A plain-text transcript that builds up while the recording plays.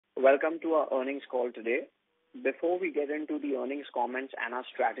Welcome to our earnings call today. Before we get into the earnings comments and our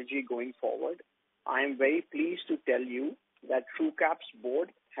strategy going forward, I am very pleased to tell you that TruCap's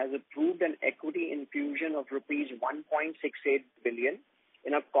board has approved an equity infusion of rupees 1.68 billion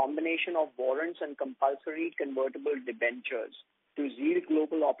in a combination of warrants and compulsory convertible debentures to Zeal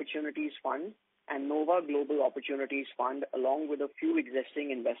Global Opportunities Fund and Nova Global Opportunities Fund, along with a few existing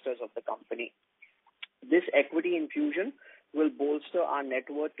investors of the company. This equity infusion will bolster our net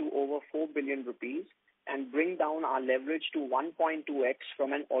worth to over 4 billion rupees and bring down our leverage to 1.2x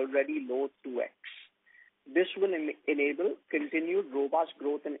from an already low 2x. This will enable continued robust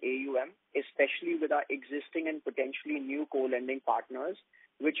growth in AUM, especially with our existing and potentially new co-lending partners,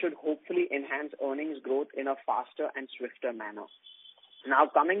 which should hopefully enhance earnings growth in a faster and swifter manner. Now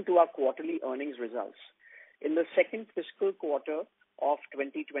coming to our quarterly earnings results. In the second fiscal quarter of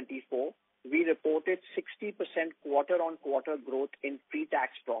 2024, we reported 60% quarter-on-quarter growth in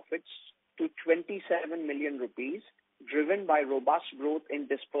pre-tax profits to 27 million rupees, driven by robust growth in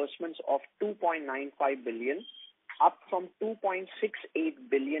disbursements of 2.95 billion, up from 2.68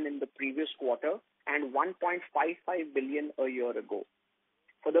 billion in the previous quarter and 1.55 billion a year ago.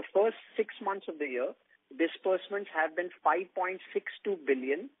 For the first 6 months of the year, disbursements have been 5.62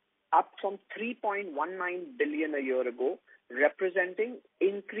 billion, up from 3.19 billion a year ago, representing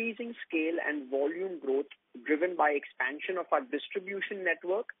increasing scale and volume growth driven by expansion of our distribution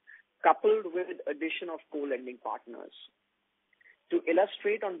network coupled with addition of co-lending partners. To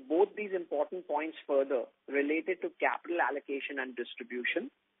illustrate on both these important points further related to capital allocation and distribution,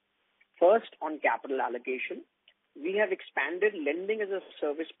 first on capital allocation, we have expanded lending as a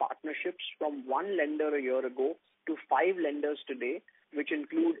service partnerships from 1 lender a year ago to 5 lenders today, which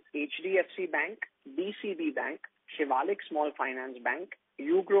include HDFC Bank, DCB Bank, Shivalik Small Finance Bank,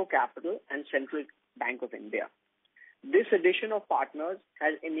 Ugro Capital, and Central Bank of India. This addition of partners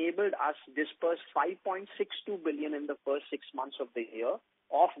has enabled us disperse 5.62 billion in the first 6 months of the year,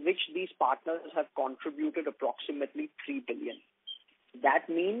 of which these partners have contributed approximately 3 billion. That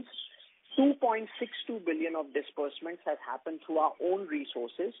means 2.62 billion of disbursements has happened through our own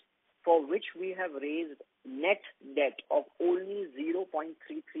resources, for which we have raised net debt of only 0.33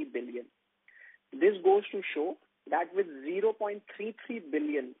 billion. This goes to show that with 0.33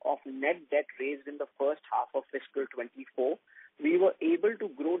 billion of net debt raised in the first half of fiscal 24, we were able to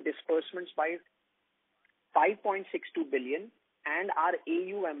grow disbursements by 5.62 billion and our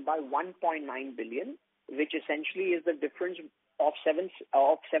AUM by 1.9 billion, which essentially is the difference of 7.7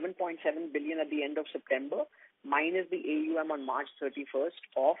 billion at the end of September minus the AUM on March 31st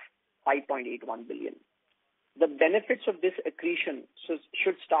of 5.81 billion. The benefits of this accretion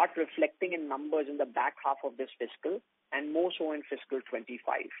should start reflecting in numbers in the back half of this fiscal and more so in fiscal 25.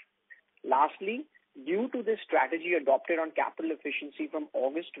 Lastly, due to this strategy adopted on capital efficiency from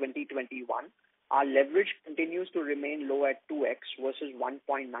August 2021, our leverage continues to remain low at 2x versus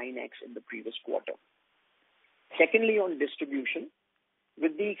 1.9x in the previous quarter. Secondly, on distribution,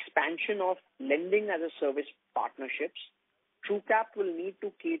 with the expansion of lending as a service partnerships, TruCap will need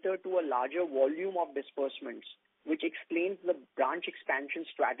to cater to a larger volume of disbursements, which explains the branch expansion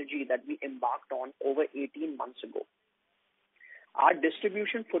strategy that we embarked on over 18 months ago. Our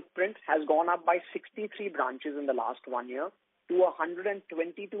distribution footprint has gone up by 63 branches in the last 1 year to 122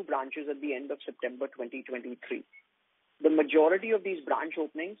 branches at the end of September 2023. The majority of these branch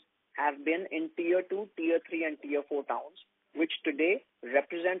openings have been in Tier 2, Tier 3 and Tier 4 towns, which today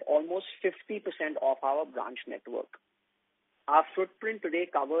represent almost 50% of our branch network. Our footprint today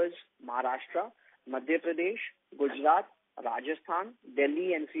covers Maharashtra, Madhya Pradesh, Gujarat, Rajasthan,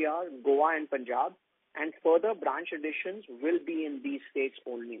 Delhi NCR, Goa and Punjab, and further branch additions will be in these states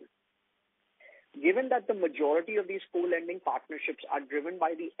only. Given that the majority of these co-lending partnerships are driven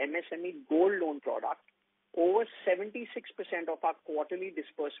by the MSME gold loan product, over 76% of our quarterly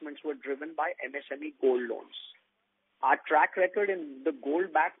disbursements were driven by MSME gold loans. Our track record in the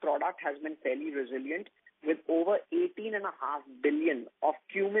gold-backed product has been fairly resilient, with over 18.5 billion of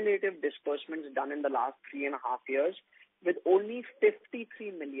cumulative disbursements done in the last 3.5 years, with only 53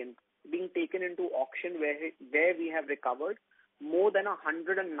 million being taken into auction where we have recovered more than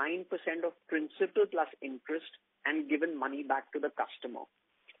 109% of principal plus interest and given money back to the customer.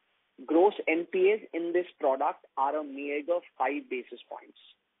 Gross NPAs in this product are a meager 5 basis points.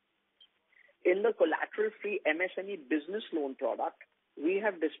 In the collateral-free MSME business loan product, we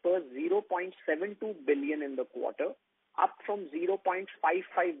have dispersed 0.72 billion in the quarter, up from 0.55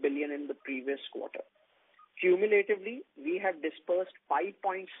 billion in the previous quarter. Cumulatively, we have dispersed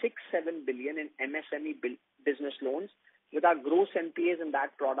 5.67 billion in MSME business loans, with our gross NPAs in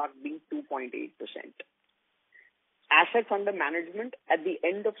that product being 2.8%. Assets under management at the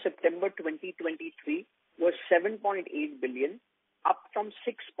end of September 2023 were 7.8 billion, up from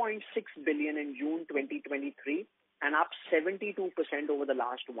 6.6 billion in June 2023 and up 72% over the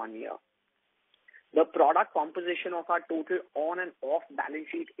last 1 year. The product composition of our total on and off balance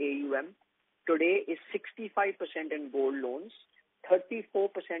sheet AUM today is 65% in gold loans,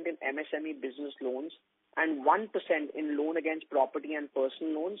 34% in MSME business loans, and 1% in loan against property and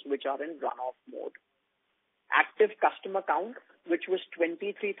personal loans, which are in run-off mode. Active customer count, which was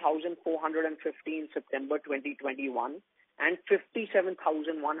 23,450 in September 2021 and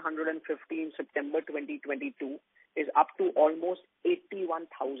 57,150 in September 2022, is up to almost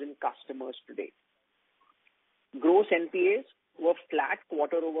 81,000 customers today. Gross NPAs were flat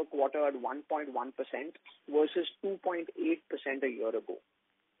quarter-over-quarter at 1.1% versus 2.8% a year ago.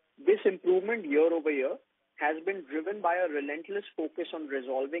 This improvement year-over-year has been driven by a relentless focus on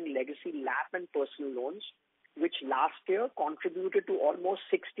resolving legacy LAP and personal loans, which last year contributed to almost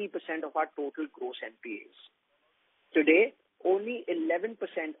 60% of our total gross NPAs. Today, only 11%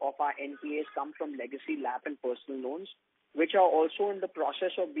 of our NPAs come from legacy LAP and personal loans, which are also in the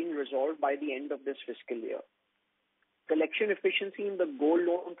process of being resolved by the end of this fiscal year. Collection efficiency in the gold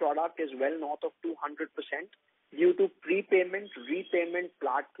loan product is well north of 200% due to prepayment, repayment,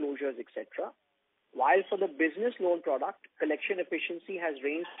 plant closures, etc. While for the business loan product, collection efficiency has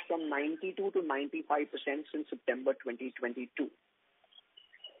ranged from 92 to 95% since September 2022.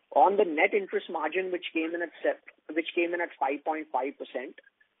 On the net interest margin, which came in at 5.5%,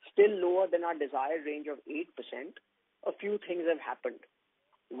 still lower than our desired range of 8%, a few things have happened.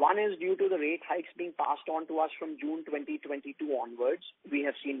 One is due to the rate hikes being passed on to us from June 2022 onwards, we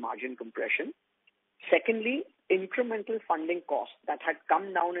have seen margin compression. Secondly, incremental funding cost that had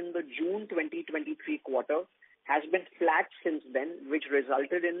come down in the June 2023 quarter has been flat since then, which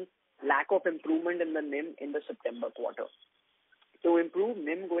resulted in lack of improvement in the NIM in the September quarter. To improve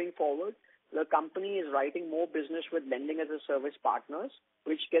NIM going forward, the company is writing more business with lending as a service partners,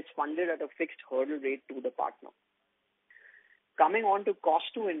 which gets funded at a fixed hurdle rate to the partner. Coming on to cost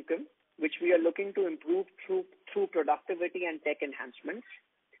to income, which we are looking to improve through productivity and tech enhancements.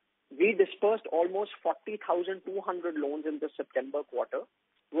 We dispersed almost 40,200 loans in the September quarter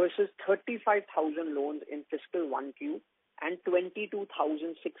versus 35,000 loans in fiscal 1Q and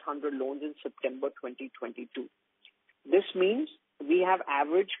 22,600 loans in September 2022. This means we have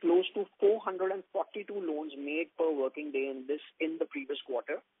averaged close to 442 loans made per working day in the previous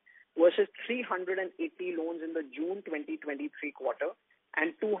quarter versus 380 loans in the June 2023 quarter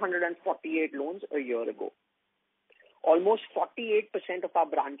and 248 loans a year ago. Almost 48% of our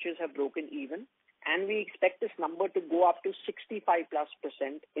branches have broken even, and we expect this number to go up to 65+%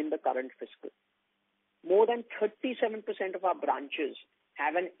 in the current fiscal. More than 37% of our branches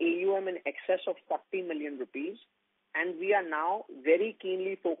have an AUM in excess of 40 million rupees, and we are now very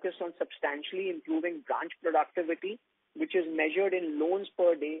keenly focused on substantially improving branch productivity, which is measured in loans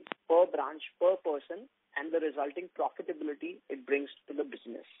per day, per branch, per person, and the resulting profitability it brings to the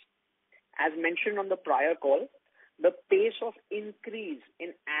business. As mentioned on the prior call, the pace of increase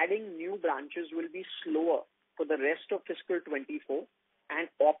in adding new branches will be slower for the rest of fiscal 24, and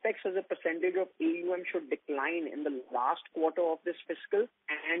OPEX as a percentage of AUM should decline in the last quarter of this fiscal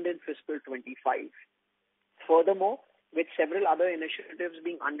and in fiscal 25. Furthermore, with several other initiatives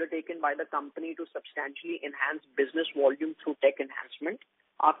being undertaken by the company to substantially enhance business volume through tech enhancement,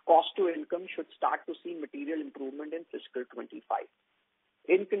 our cost to income should start to see material improvement in fiscal 25.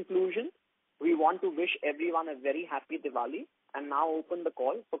 In conclusion, we want to wish everyone a very happy Diwali and now open the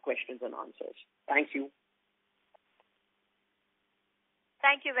call for questions and answers. Thank you.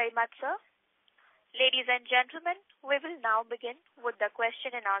 Thank you very much, sir. Ladies and gentlemen, we will now begin with the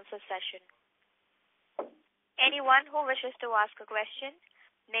question and answer session. Anyone who wishes to ask a question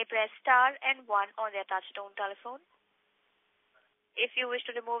may press star and 1 on their touchtone telephone. If you wish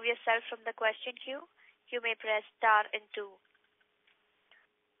to remove yourself from the question queue, you may press star and 2.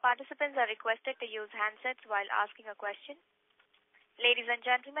 Participants are requested to use handsets while asking a question. Ladies and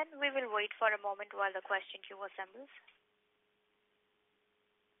gentlemen, we will wait for a moment while the question queue assembles.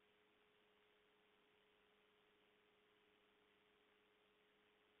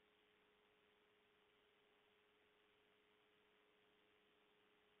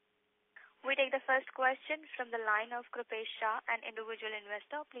 We take the first question from the line of Krupesh Shah, an individual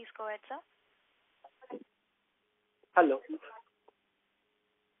investor. Please go ahead, sir. Hello.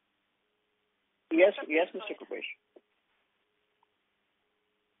 Yes, Mr. Krupesh.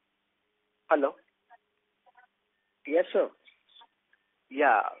 Hello. Yes, sir.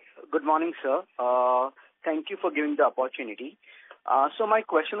 Yeah. Good morning, sir. Thank you for giving the opportunity. So my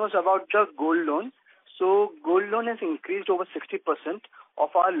question was about the gold loan. So gold loan has increased over 60% of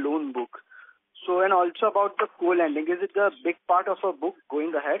our loan book. So, and also about the co-lending, is it a big part of our book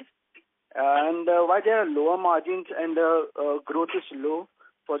going ahead? And why there are lower margins and growth is low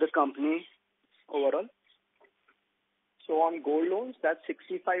for the company overall? So on gold loans, that's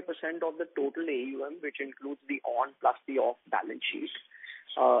 65% of the total AUM, which includes the on plus the off balance sheet.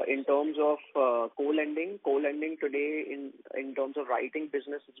 In terms of co-lending today in terms of writing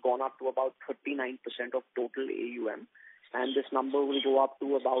business, it's gone up to about 39% of total AUM. And this number will go up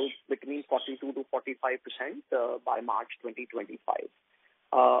to about between 42 to 45% by March 2025.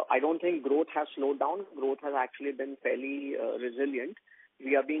 I don't think growth has slowed down. Growth has actually been fairly resilient.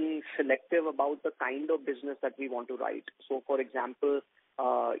 We are being selective about the kind of business that we want to write. So, for example,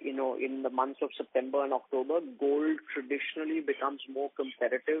 in the months of September and October, gold traditionally becomes more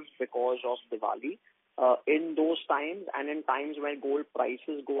competitive because of Diwali. In those times and in times when gold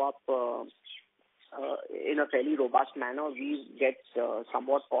prices go up in a fairly robust manner, we get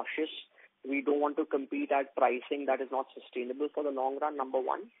somewhat cautious. We don't want to compete at pricing that is not sustainable for the long run, number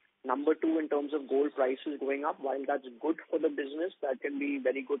one. Number two, in terms of gold prices going up, while that's good for the business, that can be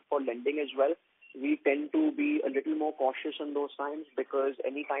very good for lending as well. We tend to be a little more cautious in those times because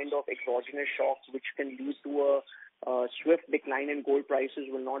any kind of exogenous shocks which can lead to a swift decline in gold prices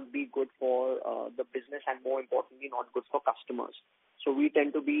will not be good for the business and more importantly not good for customers. So we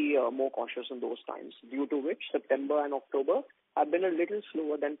tend to be more cautious in those times, due to which September and October have been a little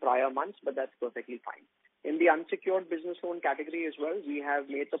slower than prior months, but that's perfectly fine. In the unsecured business loan category as well, we have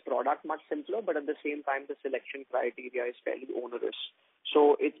made the product much simpler, but at the same time, the selection criteria is fairly onerous.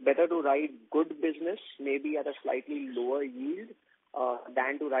 So it's better to write good business, maybe at a slightly lower yield,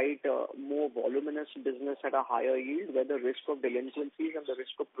 than to write more voluminous business at a higher yield, where the risk of delinquencies and the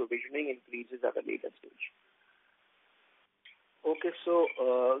risk of provisioning increases at a later stage. Okay, so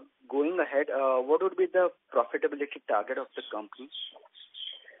going ahead, what would be the profitability target of the company?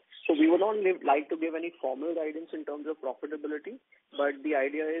 So we would not like to give any formal guidance in terms of profitability, but the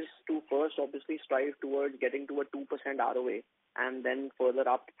idea is to first obviously strive towards getting to a 2% ROA and then further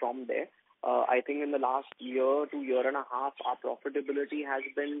up from there. I think in the last year to year and a half, our profitability has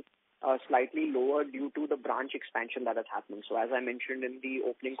been slightly lower due to the branch expansion that has happened. So as I mentioned in the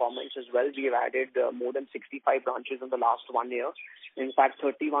opening comments as well, we have added more than 65 branches in the last 1 year. In fact,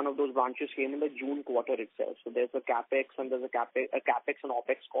 31 of those branches came in the June quarter itself. So there's a capex and there's a capex and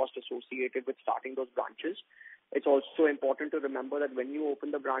opex cost associated with starting those branches. It's also important to remember that when you open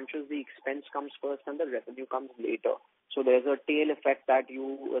the branches, the expense comes first and the revenue comes later. So there's a tail effect that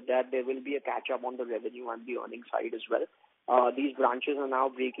there will be a catch up on the revenue and the earning side as well. These branches are now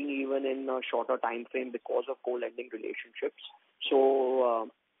breaking even in a shorter time frame because of co-lending relationships.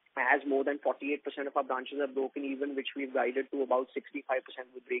 So as more than 48% of our branches are broken even, which we've guided to about 65%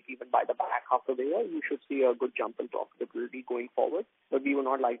 will break even by the back half of the year, you should see a good jump in profitability going forward. But we would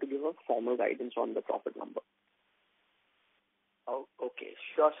not like to give a formal guidance on the profit number. Oh, okay,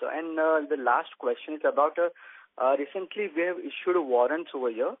 sure, sir. And the last question is about recently we have issued warrants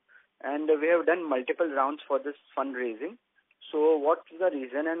over here, and we have done multiple rounds for this fundraising. So what is the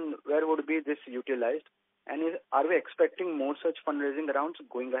reason and where would be this utilized? And are we expecting more such fundraising rounds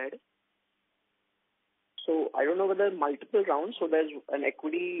going ahead? So I don't know whether multiple rounds. So there's an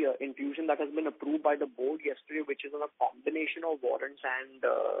equity infusion that has been approved by the board yesterday, which is on a combination of warrants and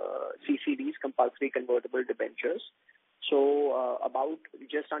CCDs, compulsory convertible debentures. So about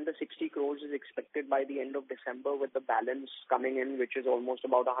just under 60 crores is expected by the end of December, with the balance coming in, which is almost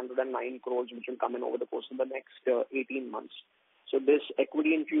about 109 crores, which will come in over the course of the next 18 months. So this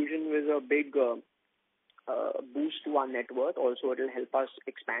equity infusion is a big boost to our net worth. Also, it will help us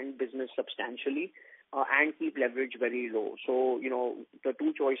expand business substantially and keep leverage very low. So, the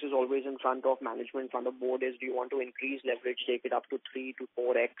two choices always in front of management, in front of board is, do you want to increase leverage, take it up to 3 to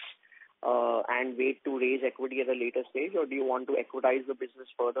 4x, and wait to raise equity at a later stage, or do you want to equitize the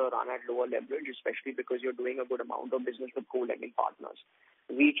business further, run at lower leverage, especially because you're doing a good amount of business with co-lending partners?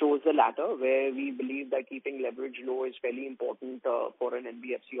 We chose the latter, where we believe that keeping leverage low is fairly important for an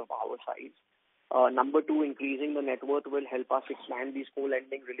NBFC of our size. Number two, increasing the net worth will help us expand these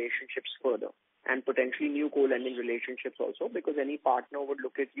co-lending relationships further, and potentially new co-lending relationships also, because any partner would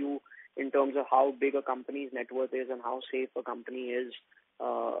look at you in terms of how big a company's net worth is and how safe a company is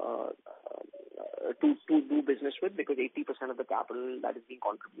to do business with, because 80% of the capital that is being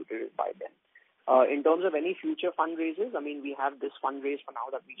contributed is by them. In terms of any future fundraisers, we have this fundraise for now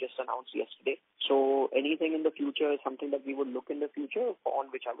that we just announced yesterday. So anything in the future is something that we would look in the future,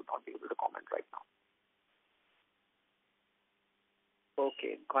 on which I would not be able to comment right now.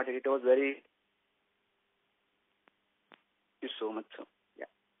 Okay, got it. It was very... Thank you so much, sir. Yeah.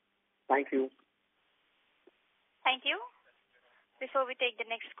 Thank you. Thank you. Before we take the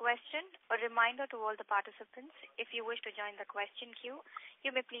next question, a reminder to all the participants, if you wish to join the question queue, you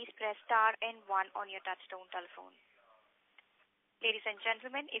may please press star and 1 on your touchtone telephone. Ladies and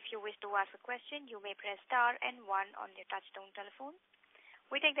gentlemen, if you wish to ask a question, you may press star and 1 on your touchtone telephone.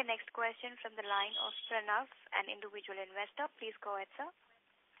 We take the next question from the line of Pranav, an individual investor. Please go ahead, sir.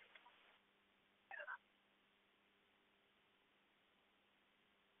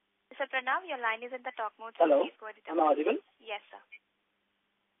 Mr. Pranav, your line is in the talk mode. So Hello. please go ahead. Am I audible? Yes, sir.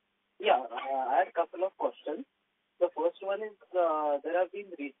 Yeah, I had a couple of questions. The first one is there have been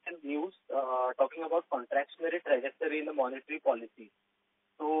recent news talking about contractionary trajectory in the monetary policy,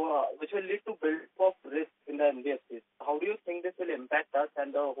 so which will lead to build of risk in the NBFCs. How do you think this will impact us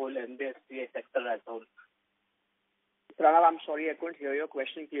and the whole NBFC sector as a whole? Pranav, I'm sorry, I couldn't hear your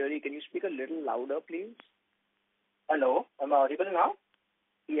question clearly. Can you speak a little louder, please? Hello, am I audible now?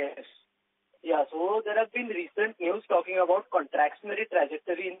 Yes. Yeah, so there have been recent news talking about contractionary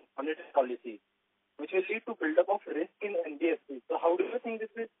trajectory in monetary policy, which will lead to build-up of risk in NBFC. So how do you think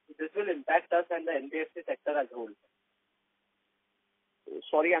this will impact us and the NBFC sector as a whole?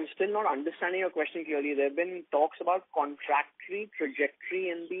 Sorry, I'm still not understanding your question clearly. There have been talks about contractory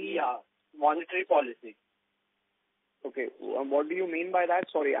trajectory in the monetary policy. Okay, what do you mean by that?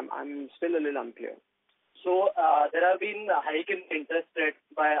 Sorry, I'm still a little unclear. So there have been a hike in interest rate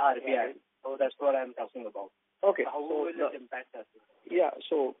by RBI. So that's what I'm talking about. Okay. How will it impact us? Yeah,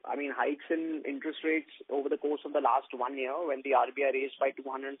 so, I mean, hikes in interest rates over the course of the last 1 year when the RBI raised by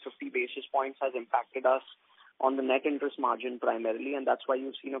 250 basis points has impacted us on the net interest margin primarily, and that's why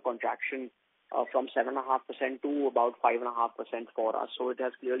you've seen a contraction from 7.5% to about 5.5% for us. So it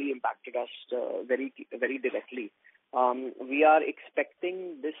has clearly impacted us very, very directly. We are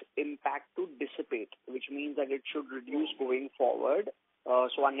expecting this impact to dissipate, which means that it should reduce going forward.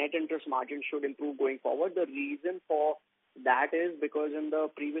 So our net interest margin should improve going forward. The reason for that is because in the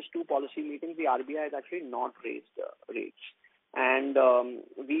previous 2 policy meetings, the RBI has actually not raised rates. And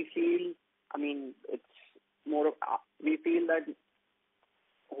we feel, I mean, it's more of, we feel that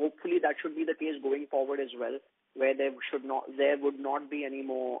hopefully that should be the case going forward as well, where there would not be any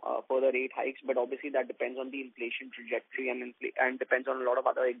more further rate hikes, but obviously that depends on the inflation trajectory and depends on a lot of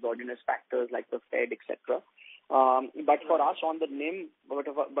other exogenous factors like the Fed, etc. But for us on the NIM,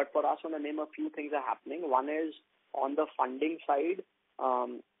 a few things are happening. One is on the funding side.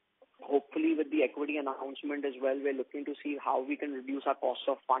 Hopefully with the equity announcement as well, we're looking to see how we can reduce our cost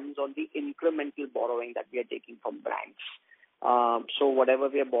of funds on the incremental borrowing that we are taking from banks. So whatever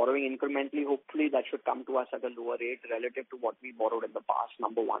we are borrowing incrementally, hopefully that should come to us at a lower rate relative to what we borrowed in the past,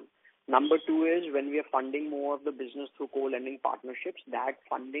 number one. Number two is when we are funding more of the business through co-lending partnerships, that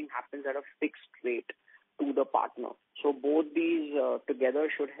funding happens at a fixed rate to the partner. So both these together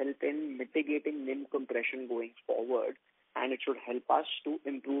should help in mitigating NIM compression going forward, and it should help us to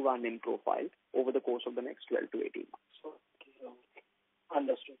improve our NIM profile over the course of the next 12 to 18 months. Okay.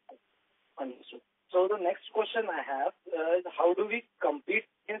 Understood. So the next question I have is how do we compete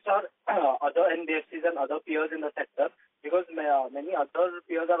against our other NBFCs and other peers in the sector? Because many other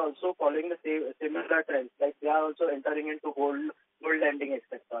peers are also following the similar trends, like they are also entering into gold lending,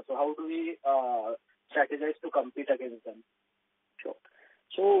 etc. So how do we strategize to compete against them? Sure.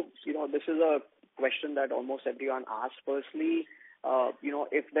 So, this is a question that almost everyone asks. Firstly,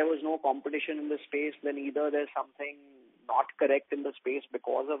 if there was no competition in the space, then either there's something not correct in the space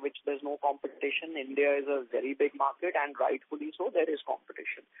because of which there's no competition. India is a very big market, and rightfully so, there is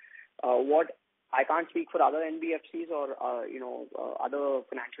competition. I can't speak for other NBFCs or other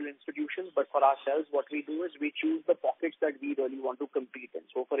financial institutions, but for ourselves, what we do is we choose the pockets that we really want to compete in.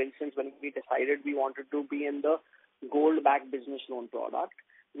 So, for instance, when we decided we wanted to be in the gold-backed business loan product,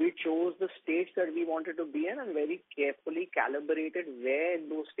 we chose the states that we wanted to be in and very carefully calibrated where in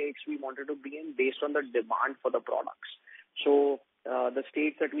those states we wanted to be in based on the demand for the products. So the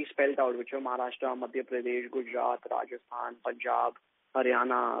states that we spelled out, which are Maharashtra, Madhya Pradesh, Gujarat, Rajasthan, Punjab,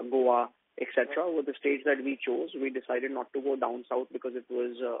 Haryana, Goa, etc., were the states that we chose. We decided not to go down south because it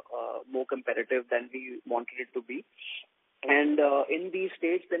was more competitive than we wanted it to be. And in these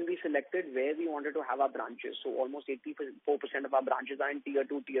states, then we selected where we wanted to have our branches. So almost 84% of our branches are in Tier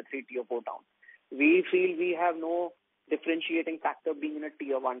 2, Tier 3, Tier 4 towns. We feel we have no differentiating factor being in a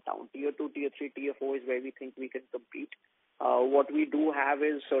Tier 1 town. Tier 2, Tier 3, Tier 4 is where we think we can compete. What we do have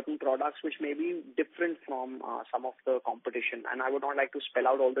is certain products which may be different from some of the competition. And I would not like to spell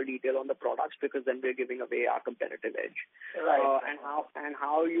out all the detail on the products because then we're giving away our competitive edge. Right. And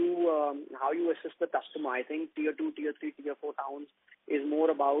how you assist the customer. I think Tier 2, Tier 3, Tier 4 towns is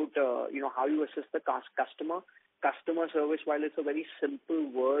more about how you assist the customer. Customer service, while it's a very simple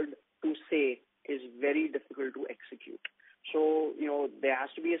word to say, is very difficult to execute. So, there has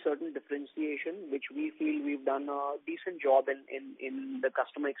to be a certain differentiation, which we feel we've done a decent job in the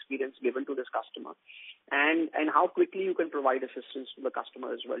customer experience given to this customer, and how quickly you can provide assistance to the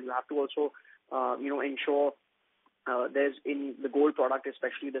customer as well. You have to also, ensure there's in the gold product,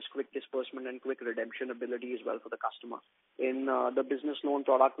 especially this quick disbursement and quick redemption ability as well for the customer. In the business loan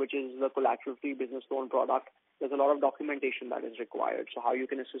product, which is the collateral-free business loan product, there's a lot of documentation that is required. So how you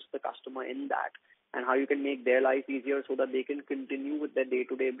can assist the customer in that, and how you can make their life easier so that they can continue with their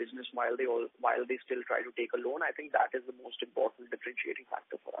day-to-day business while they still try to take a loan. I think that is the most important differentiating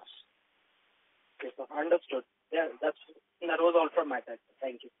factor for us. Okay, so understood. Yeah, that was all from my side.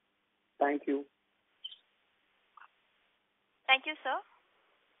 Thank you. Thank you. Thank you, sir.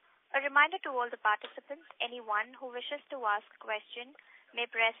 A reminder to all the participants, anyone who wishes to ask a question may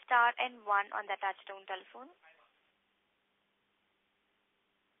press star and 1 on the touchtone telephone.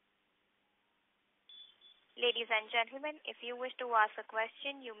 Ladies and gentlemen, if you wish to ask a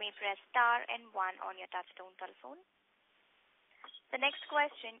question, you may press star and 1 on your touchtone telephone. The next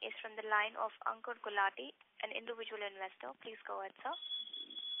question is from the line of Ankur Gulati, an individual investor. Please go ahead, sir.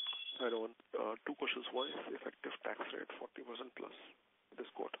 I want 2 questions. One is effective tax rate 40% plus this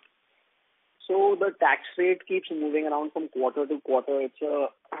quarter. So the tax rate keeps moving around from quarter to quarter. It's a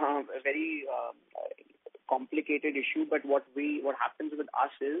very complicated issue, but what happens with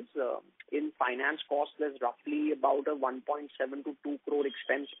us is in finance costs, there's roughly about a 1.7 to 2 crore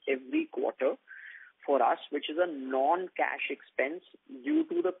expense every quarter for us, which is a non-cash expense due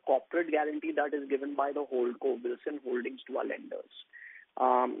to the corporate guarantee that is given by the holdco, Wilson Holdings, to our lenders.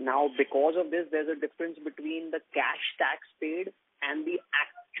 Now, because of this, there's a difference between the cash tax paid and the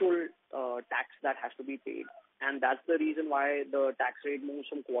actual tax that has to be paid. And that's the reason why the tax rate moves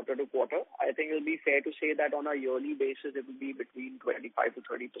from quarter to quarter. I think it'll be fair to say that on a yearly basis, it will be between 25 to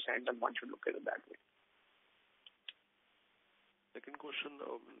 30%, and one should look at it that way. Second question,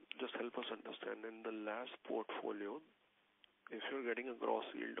 just help us understand, in the last portfolio, if you're getting a gross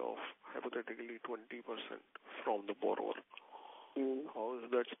yield of hypothetically 20% from the borrower, how is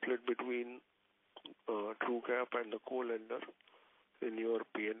that split between TruCap and the co-lender in your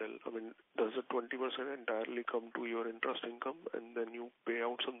P&L? I mean, does the 20% entirely come to your interest income and then you pay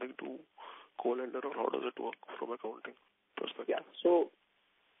out something to co-lender, or how does it work from accounting perspective? Yeah, so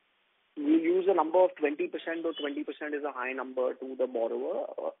we use a number of 20%, though 20% is a high number to the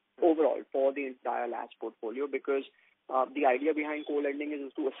borrower overall for the entire last portfolio, because the idea behind co-lending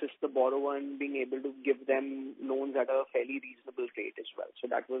is to assist the borrower in being able to give them loans at a fairly reasonable rate as well. So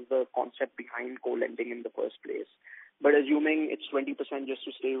that was the concept behind co-lending in the first place. But assuming it's 20% just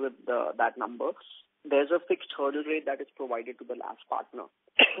to stay with that number, there's a fixed hurdle rate that is provided to the last partner.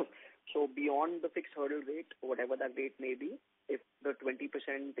 So beyond the fixed hurdle rate, whatever that rate may be, if the 20%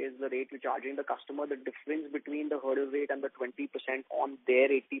 is the rate you're charging the customer, the difference between the hurdle rate and the 20% on their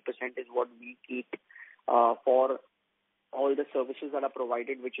 80% is what we keep for all the services that are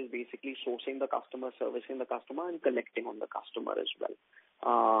provided, which is basically sourcing the customer, servicing the customer, and collecting on the customer as well.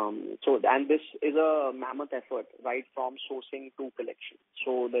 And this is a mammoth effort, right, from sourcing to collection.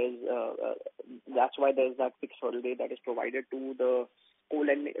 So that's why there's that fixed hurdle rate that is provided to the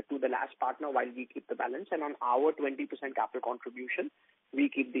last partner while we keep the balance, and on our 20% capital contribution, we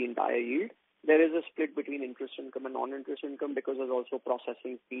keep the entire yield. There is a split between interest income and non-interest income because there's also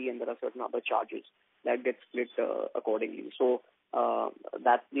processing fee and there are certain other charges that get split accordingly. So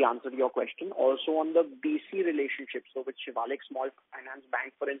that's the answer to your question. Also on the BC relationship, so with Shivalik Small Finance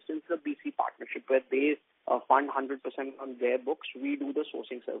Bank, for instance, the BC partnership where they fund 100% on their books, we do the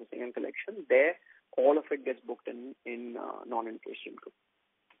sourcing, servicing and collection. There, all of it gets booked in non-interest income.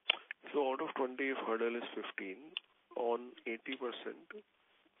 So out of 20, if hurdle is 15, on 80%,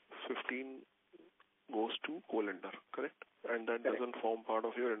 15 goes to co-lender, correct? And that doesn't form part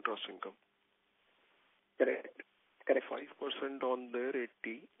of your interest income. Correct. 5% on their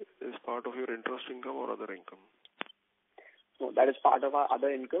 80 is part of your interest income or other income? No, that is part of our other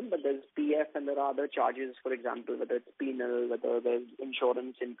income, but there's PF and there are other charges, for example, whether it's penal, whether there's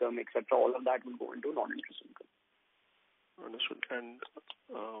insurance income, etc. All of that will go into non-interest income. Understood. And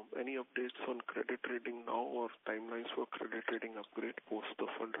any updates on credit rating now or timelines for credit rating upgrade post the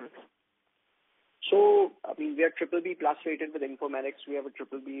fundraise? So, I mean, we are BBB plus rated with Informatics. We have a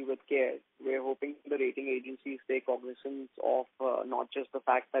BBB with CARE. We're hoping the rating agencies take cognizance of not just the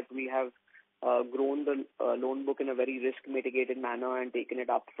fact that we have grown the loan book in a very risk-mitigated manner and taken it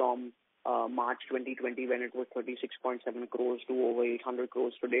up from March 2020 when it was 36.7 crores to over 800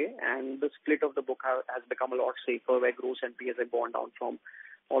 crores today. And the split of the book has become a lot safer, where gross NPAs have gone down from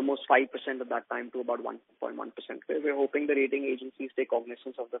almost 5% at that time to about 1.1%. We're hoping the rating agencies take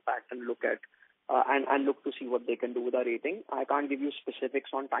cognizance of the fact and look at and look to see what they can do with our rating. I can't give you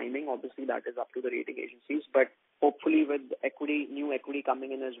specifics on timing. Obviously, that is up to the rating agencies. But hopefully, with new equity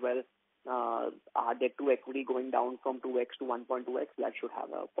coming in as well, our debt to equity going down from 2x to 1.2x, that should have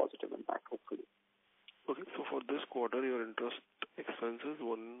a positive impact, hopefully. Okay, so for this quarter, your interest expense is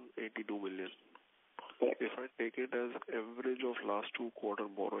 182 million. Correct. If I take it as average of last 2 quarter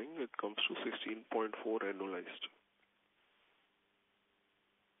borrowing, it comes to 16.4 annualized.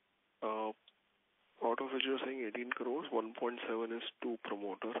 Out of which you're saying 18 crores, 1.7 is to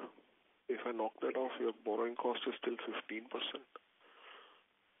promoter. If I knock that off, your borrowing cost is still 15%.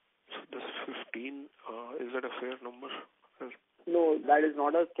 So this 15, is that a fair number? No, that is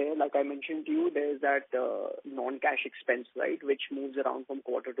not a fair. Like I mentioned to you, there is that non-cash expense, right, which moves around from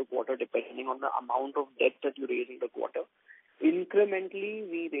quarter to quarter depending on the amount of debt that you raise in the quarter. Incrementally,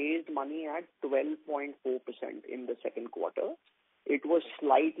 we raised money at 12.4% in the second quarter. It was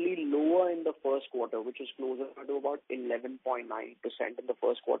slightly lower in the first quarter, which is closer to about 11.9% in the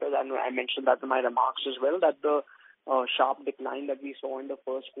first quarter. And I mentioned that in my remarks as well, that the sharp decline that we saw in the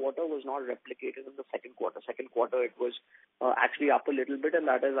first quarter was not replicated in the second quarter. Second quarter, it was actually up a little bit, and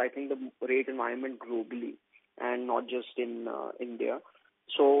that is, I think, the rate environment globally and not just in India.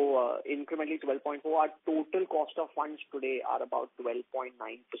 So incrementally 12.4. Our total cost of funds today are about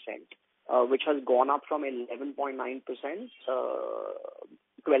 12.9%, which has gone up from 11.9%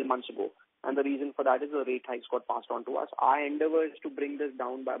 12 months ago. And the reason for that is the rate hikes got passed on to us. Our endeavor is to bring this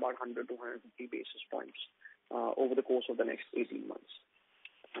down by about 100 to 150 basis points over the course of the next 18 months.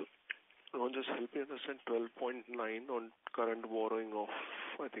 So just help me understand 12.9 on current borrowing of,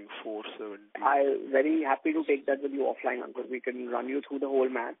 I think, 470. I'm very happy to take that with you offline, Ankur. We can run you through the whole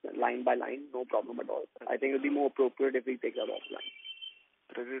math line by line, no problem at all. I think it would be more appropriate if we take that offline.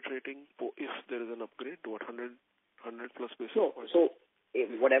 Credit rating, if there is an upgrade, to what, 100 plus basis points? So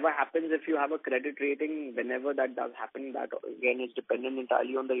whatever happens, if you have a credit rating, whenever that does happen, that again is dependent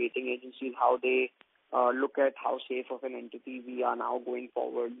entirely on the rating agencies, how they look at how safe of an entity we are now going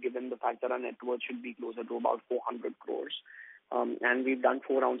forward, given the fact that our net worth should be closer to about 400 crores. And we've done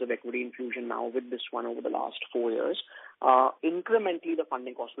 4 rounds of equity infusion now with this one over the last 4 years. Incrementally, the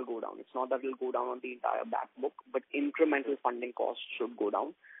funding cost will go down. It's not that it will go down on the entire back book, but incremental funding costs should go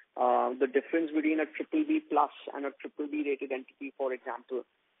down. The difference between a BBB plus and a BBB rated entity, for example,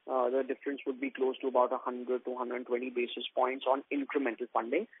 the difference would be close to about 100 to 120 basis points on incremental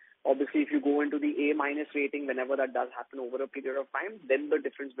funding. Obviously, if you go into the A minus rating, whenever that does happen over a period of time, then the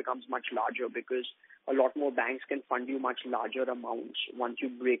difference becomes much larger because a lot more banks can fund you much larger amounts once you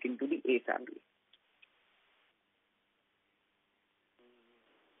break into the A family.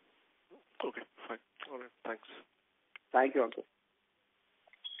 Okay, fine. All right, thanks. Thank you, Uncle.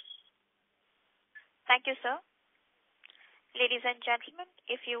 Thank you, sir. Ladies and gentlemen,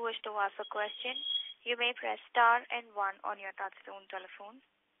 if you wish to ask a question, you may press star and 1 on your touchtone telephone.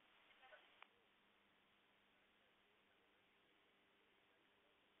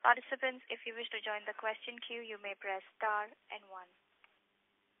 Participants, if you wish to join the question queue, you may press star and 1.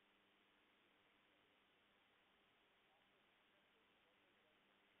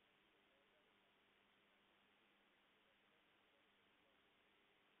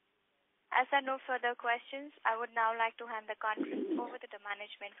 As there are no further questions, I would now like to hand the conference over to the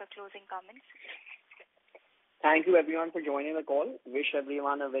management for closing comments. Thank you everyone for joining the call. Wish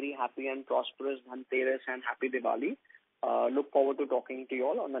everyone a very happy and prosperous Dhanteras and happy Diwali. Look forward to talking to you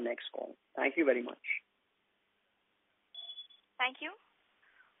all on the next call. Thank you very much. Thank you.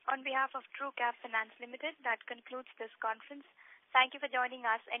 On behalf of TruCap Finance Limited, that concludes this conference. Thank you for joining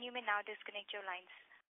us, and you may now disconnect your lines.